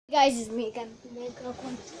Guys, it's me again,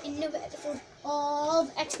 in another episode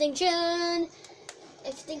of Extinction.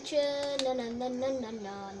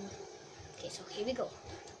 None. Okay, so here we go.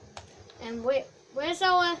 And where's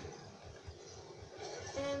our is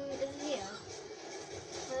it here?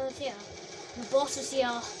 Well, it's here. The boss is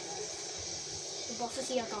here. The boss is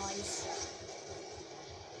here, guys.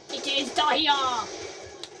 It is Dahlia.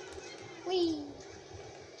 Whee!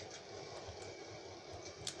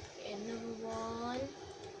 Okay, another one.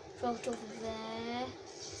 Throw it over there.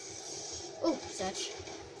 Oh, search.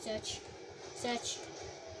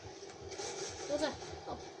 What's that?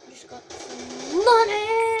 Oh, I just got some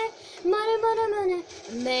money.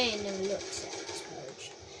 Man, never looks at this merge.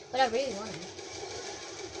 But I really want it.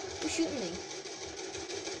 Who's shooting me?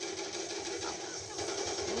 Oh.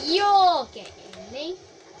 You're getting me.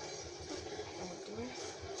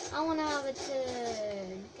 I want to have a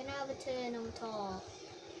turn. Can I have a turn on top?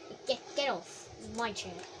 Get off. It's my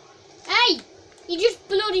chair. Hey! You just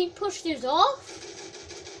bloody pushed us off.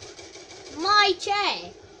 My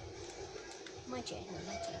chair. My chair.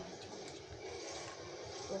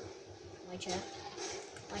 Oh, my chair.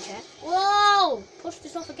 Whoa! Pushed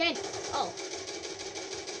us off again. Oh.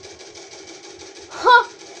 Ha!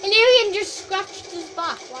 An alien just scratched his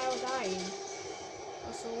back while I was dying.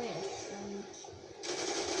 That's so weird.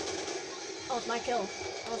 Oh, it's my kill.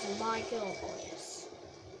 Oh, yes.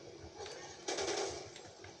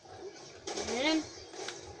 And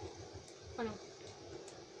oh, no.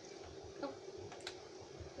 Oh.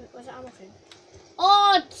 Where's that ammo thing?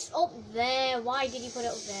 Oh, it's up there. Why did you put it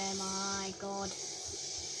up there? My God.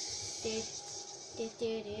 Wait,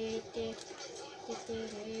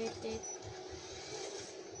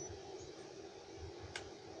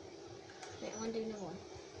 I want to do another one.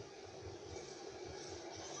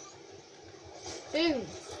 Boom.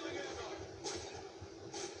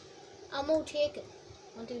 Ammo taken.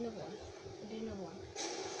 I'll do another one.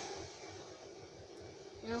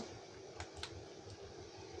 No.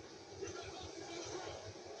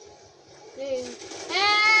 Boom.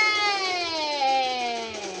 Hey!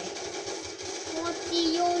 What's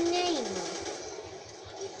your name?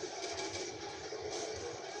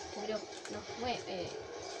 No, wait.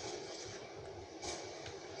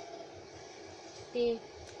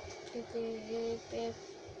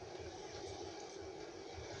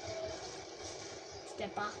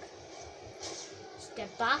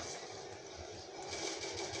 Step back.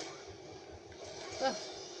 Oh.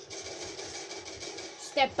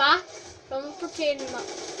 Step back from pretend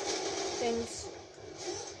things.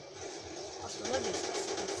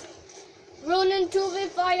 Run into the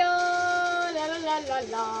fire! La la la la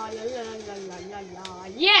la la la la la la.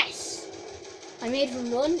 Yes! I made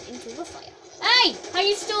him run into the fire. Hey! Are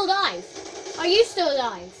you still alive?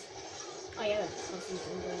 Oh yeah.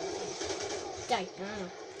 Die.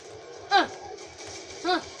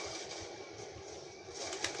 No.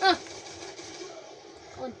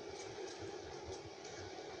 Come on.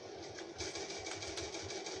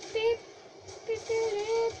 Beep.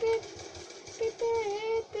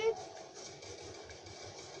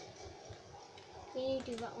 We need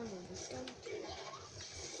to do that one with this done.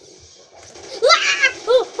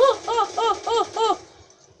 Oh!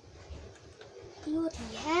 Bloody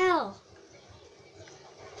hell!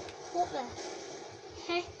 What the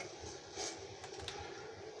heck?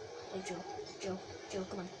 Oh, Joe,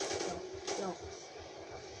 come on, Joe.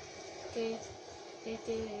 Okay.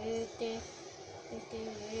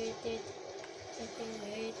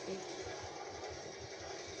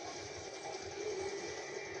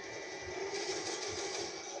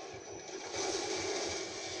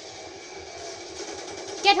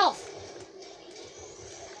 Get off!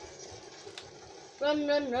 Run.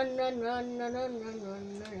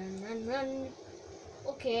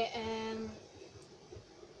 Okay,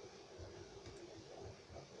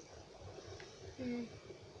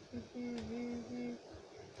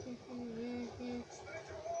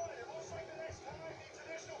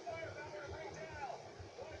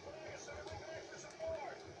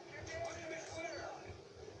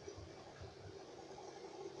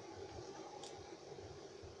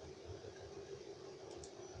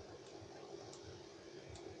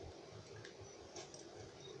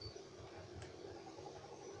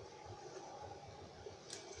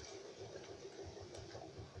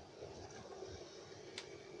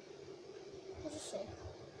 what's it say?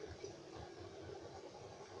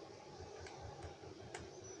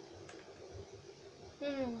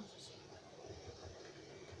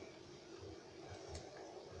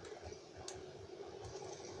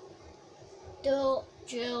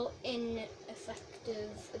 Jill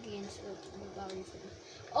ineffective against the value thing.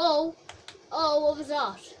 Oh, what was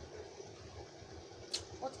that?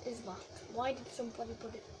 What is that? Why did somebody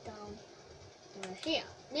put it down here?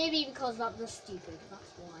 Maybe because that was stupid,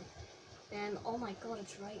 that's why. Oh my god,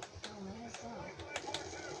 it's right down there as well.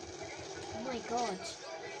 Oh my god.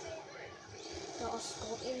 There are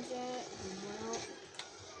scorpions there as well.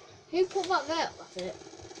 Who put that there? That's it.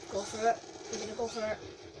 Go for it. We're gonna go for it.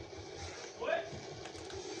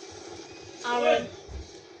 Aaron.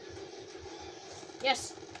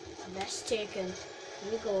 Yes. Vest taken.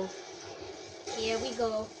 Here we go. Here we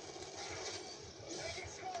go.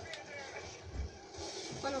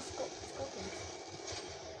 Oh no, scorpions.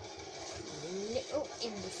 Little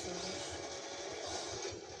imbeciles.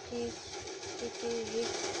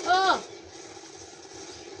 Oh!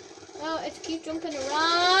 Oh, it keeps jumping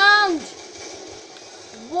around!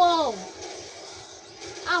 Whoa!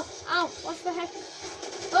 Ow! Ow! What the heck?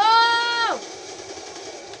 Oh!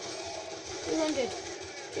 200.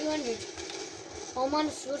 200. Oh man,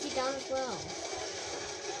 it slows you down as well.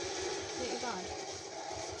 Pretty bad.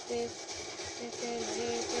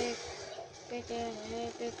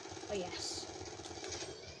 Oh yes.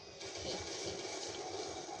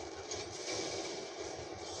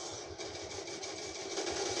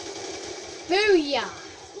 Booyah!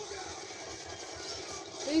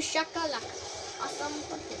 Boo shakalaka. Awesome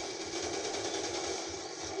content.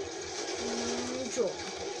 Draw.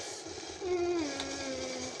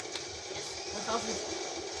 Yes,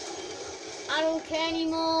 1000. I don't care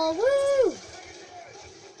anymore. Woo!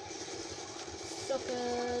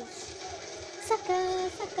 Suckers.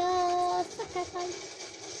 Suckers, suckers, suckers.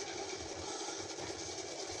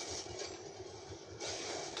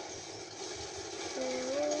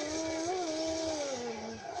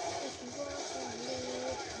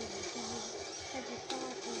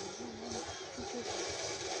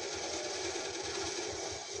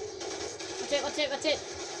 What's it? What's it?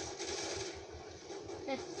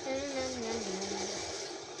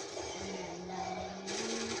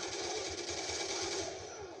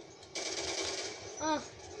 Oh.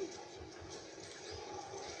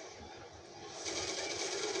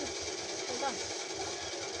 Hold on.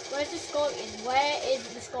 Where's the scorpion? Where is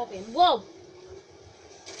the scorpion? Whoa!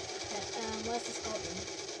 Okay, where's the scorpion?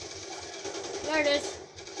 There it is.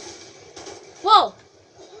 Whoa!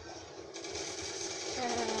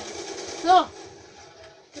 No!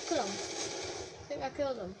 I killed him. I think I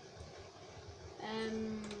killed him.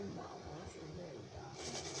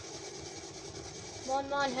 Come on,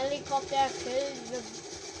 man, helicopter,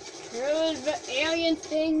 kill the alien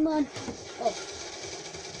thing, man. Oh.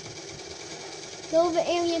 Kill the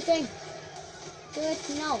alien thing. Do it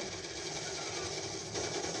now.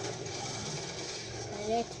 Get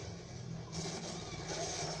it.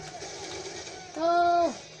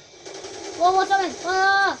 Oh! Whoa, what's happening?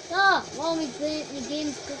 Ah! Ah! Whoa, my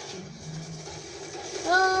game's glitching.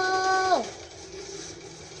 Oh!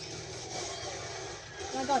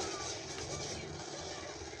 Oh my god.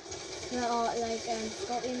 There are like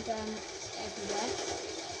scorpions everywhere.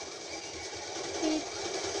 Beep,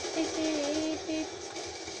 beep, beep, beep.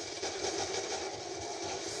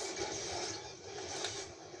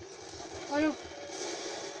 Oh no.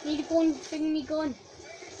 Need to go and bring me gun.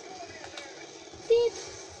 Beep,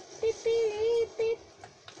 beep, beep, beep.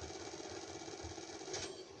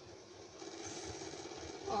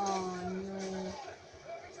 Oh no.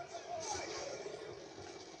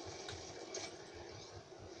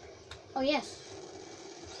 Oh yes.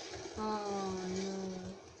 Oh no.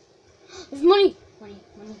 There's money! Money,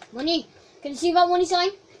 money, money! Can you see that money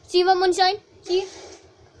sign? See that money sign? See it?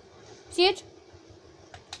 See it?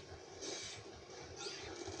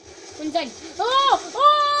 Money sign. Oh!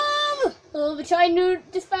 Oh! Oh, we're trying to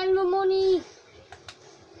defend the money.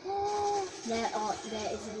 Oh, there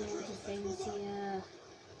is loads of things here.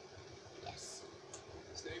 Yes.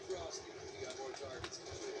 Stay frosty. You got more targets.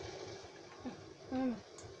 Boom.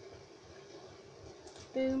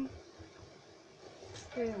 Boom.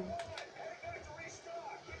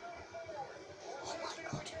 Oh my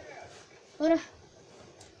god.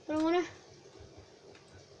 I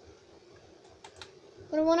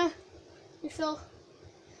don't wanna. You feel.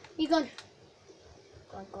 You gone.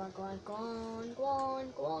 Go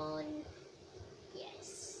on.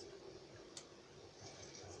 Yes.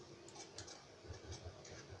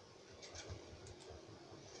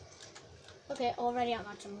 Okay, already at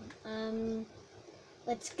maximum.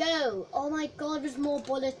 Let's go. Oh my god, there's more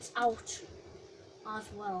bullets out as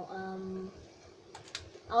well.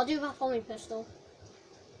 I'll do that for my pistol.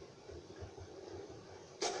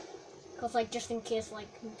 Cause like just in case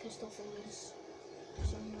like my pistol thing is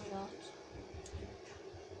something like that.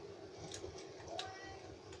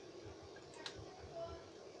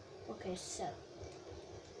 Okay, so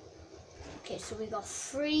Okay, so we got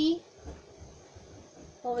 3.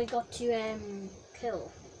 What we got to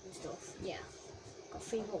kill and stuff. Yeah. Got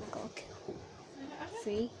 3 what we got to kill.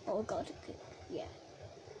 3 what we got to kill. Yeah.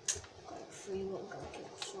 Got 3 what we got to kill.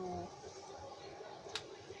 So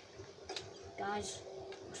guys,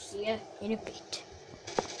 we'll see you in a bit.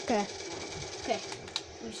 Okay. Okay.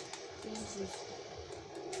 Use.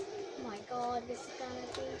 Oh my god, this is gonna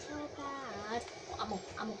be so bad. Oh,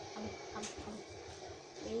 ammo.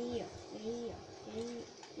 Yeah.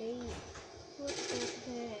 What is this?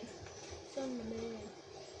 Son of a man.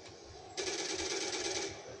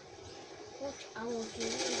 What ammo do we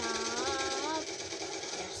have?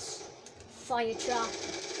 Yes. Fire trap.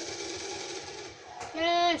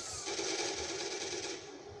 Yes.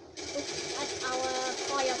 Look at our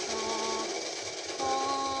fire trap.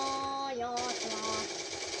 Fire trap.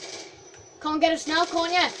 Can't get us now,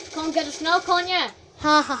 can ya? Can't get us now, can ya?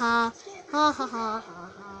 Ha ha ha. Ha ha ha ha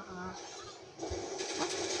ha ha.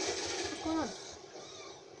 What's going on?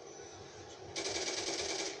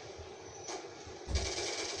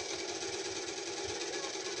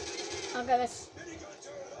 I'll get this.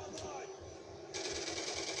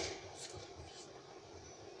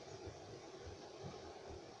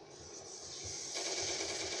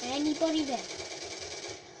 Anybody there?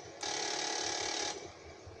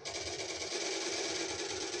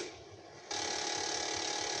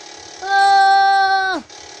 Oh!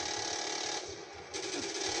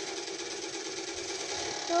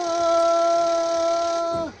 Oh!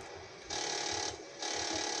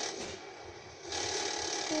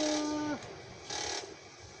 Oh!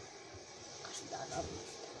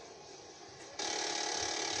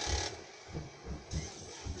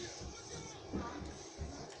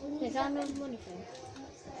 Is that another money thing?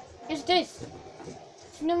 Yes, it is.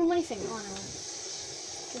 It's another money thing. Oh no.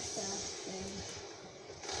 Just a thing.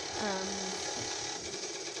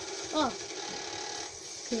 Oh.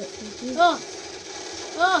 Oh.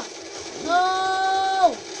 Oh.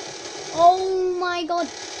 Oh. Oh my god.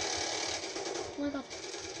 Oh my god.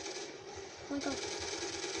 Oh my god.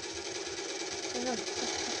 Oh my god.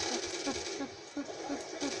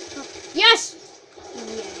 Yes!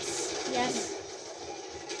 Yes. Yes.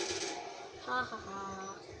 Ha ha ha.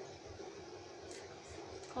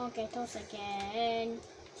 Can't get us again.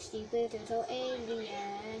 Stupid little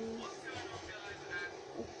alien.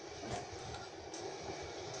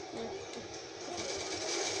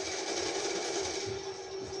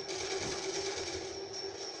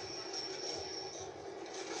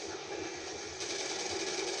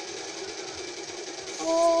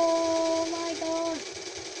 Oh my god.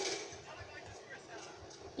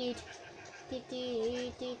 Dude.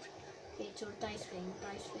 It's your dice ring.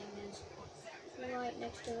 Dice ring is right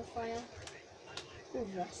next to the fire. Ooh,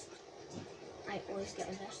 vest. I always get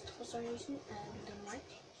a vest for some reason, and don't like.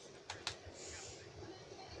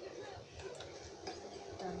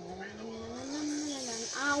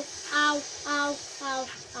 Ow, ow, ow, ow,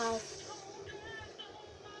 ow.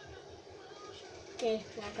 Okay,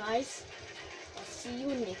 well guys, I'll see you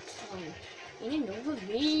next time in another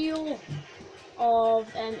video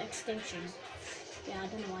of Extinction. Yeah, I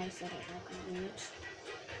don't know why I said it like a weird,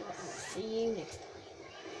 but I'll see you next time.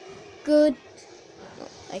 Good.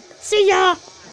 Like, see ya!